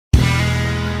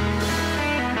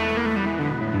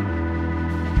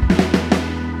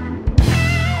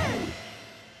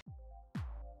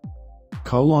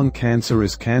Colon cancer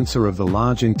is cancer of the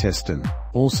large intestine,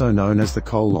 also known as the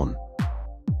colon.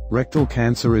 Rectal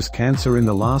cancer is cancer in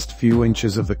the last few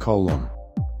inches of the colon.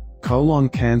 Colon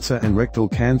cancer and rectal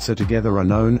cancer together are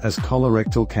known as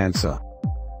colorectal cancer.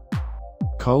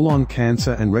 Colon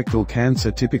cancer and rectal cancer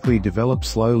typically develop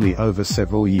slowly over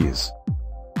several years.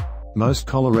 Most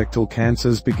colorectal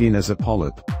cancers begin as a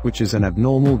polyp, which is an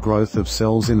abnormal growth of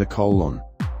cells in the colon.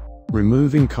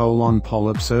 Removing colon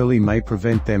polyps early may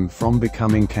prevent them from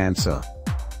becoming cancer.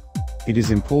 It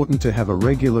is important to have a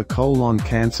regular colon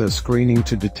cancer screening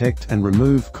to detect and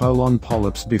remove colon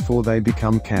polyps before they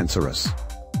become cancerous.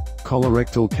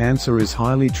 Colorectal cancer is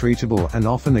highly treatable and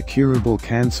often a curable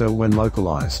cancer when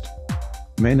localized.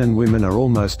 Men and women are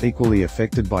almost equally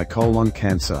affected by colon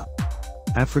cancer.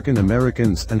 African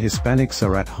Americans and Hispanics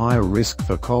are at higher risk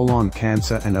for colon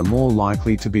cancer and are more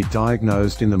likely to be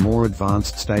diagnosed in the more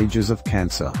advanced stages of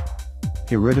cancer.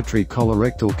 Hereditary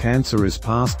colorectal cancer is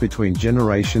passed between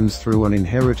generations through an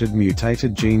inherited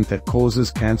mutated gene that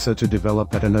causes cancer to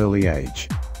develop at an early age.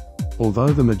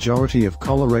 Although the majority of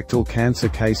colorectal cancer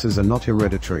cases are not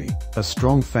hereditary, a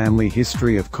strong family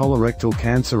history of colorectal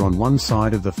cancer on one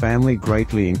side of the family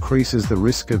greatly increases the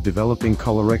risk of developing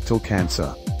colorectal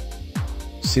cancer.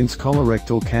 Since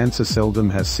colorectal cancer seldom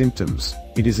has symptoms,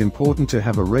 it is important to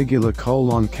have a regular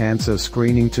colon cancer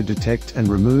screening to detect and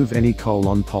remove any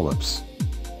colon polyps.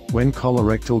 When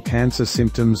colorectal cancer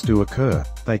symptoms do occur,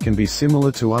 they can be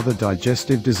similar to other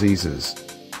digestive diseases.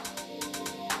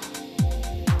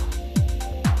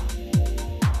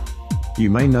 You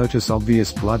may notice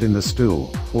obvious blood in the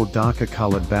stool, or darker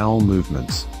colored bowel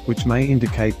movements, which may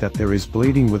indicate that there is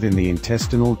bleeding within the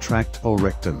intestinal tract or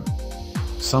rectum.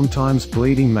 Sometimes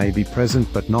bleeding may be present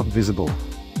but not visible.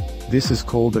 This is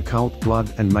called occult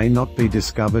blood and may not be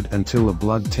discovered until a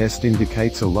blood test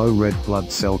indicates a low red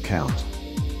blood cell count.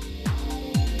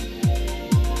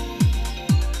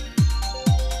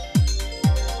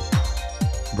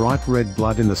 Bright red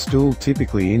blood in the stool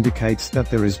typically indicates that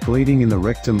there is bleeding in the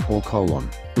rectum or colon,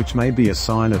 which may be a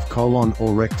sign of colon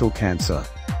or rectal cancer.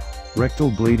 Rectal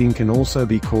bleeding can also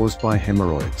be caused by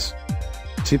hemorrhoids.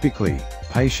 Typically,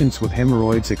 patients with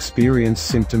hemorrhoids experience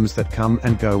symptoms that come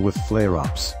and go with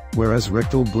flare-ups, whereas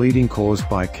rectal bleeding caused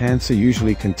by cancer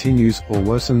usually continues or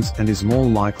worsens and is more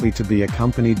likely to be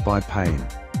accompanied by pain.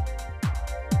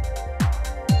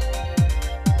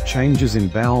 Changes in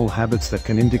bowel habits that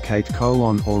can indicate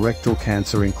colon or rectal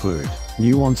cancer include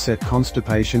new-onset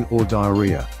constipation or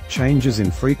diarrhea, changes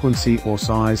in frequency or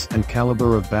size and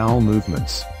caliber of bowel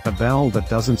movements, a bowel that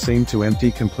doesn't seem to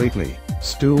empty completely,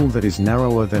 stool that is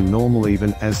narrower than normal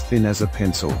even as thin as a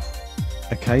pencil.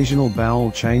 Occasional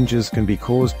bowel changes can be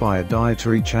caused by a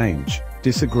dietary change,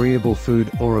 disagreeable food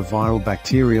or a viral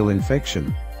bacterial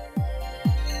infection.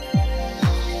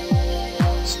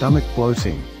 Stomach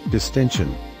bloating,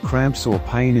 distension, cramps or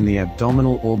pain in the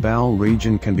abdominal or bowel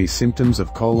region can be symptoms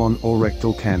of colon or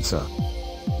rectal cancer.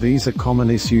 These are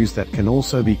common issues that can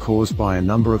also be caused by a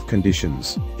number of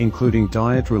conditions, including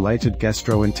diet-related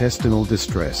gastrointestinal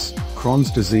distress, Crohn's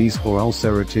disease or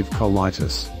ulcerative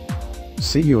colitis.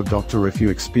 See your doctor if you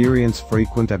experience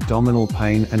frequent abdominal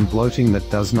pain and bloating that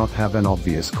does not have an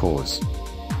obvious cause.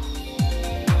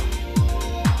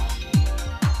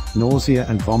 Nausea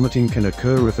and vomiting can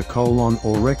occur if a colon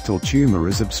or rectal tumor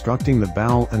is obstructing the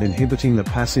bowel and inhibiting the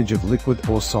passage of liquid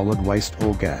or solid waste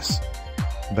or gas.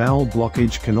 Bowel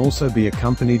blockage can also be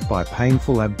accompanied by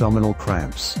painful abdominal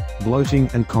cramps, bloating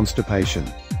and constipation.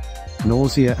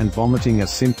 Nausea and vomiting are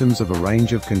symptoms of a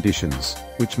range of conditions,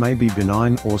 which may be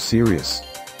benign or serious.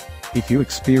 If you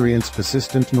experience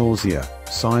persistent nausea,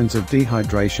 signs of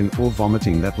dehydration or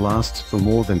vomiting that lasts for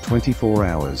more than 24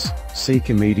 hours, seek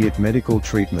immediate medical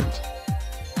treatment.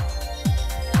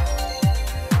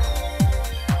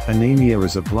 Anemia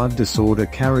is a blood disorder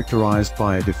characterized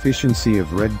by a deficiency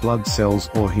of red blood cells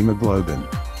or hemoglobin.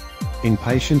 In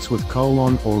patients with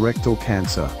colon or rectal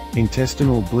cancer,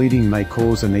 intestinal bleeding may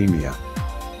cause anemia.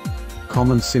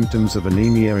 Common symptoms of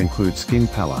anemia include skin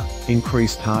pallor,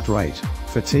 increased heart rate,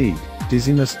 fatigue,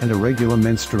 dizziness and irregular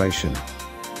menstruation.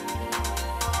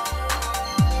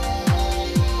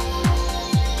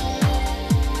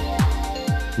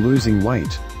 Losing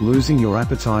weight, losing your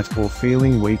appetite or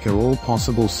feeling weak are all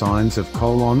possible signs of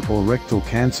colon or rectal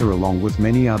cancer along with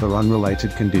many other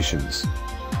unrelated conditions.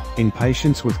 In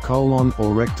patients with colon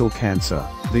or rectal cancer,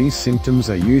 these symptoms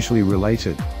are usually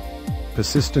related.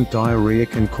 Persistent diarrhea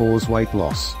can cause weight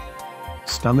loss.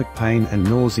 Stomach pain and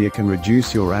nausea can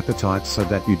reduce your appetite so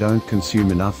that you don't consume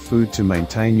enough food to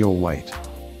maintain your weight.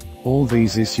 All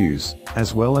these issues,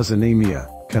 as well as anemia,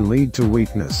 can lead to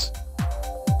weakness.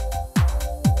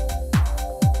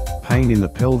 pain in the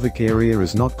pelvic area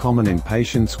is not common in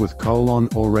patients with colon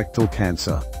or rectal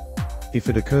cancer. If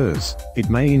it occurs, it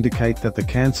may indicate that the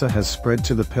cancer has spread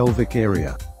to the pelvic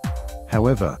area.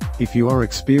 However, if you are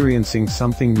experiencing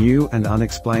something new and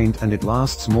unexplained and it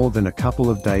lasts more than a couple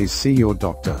of days, see your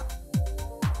doctor.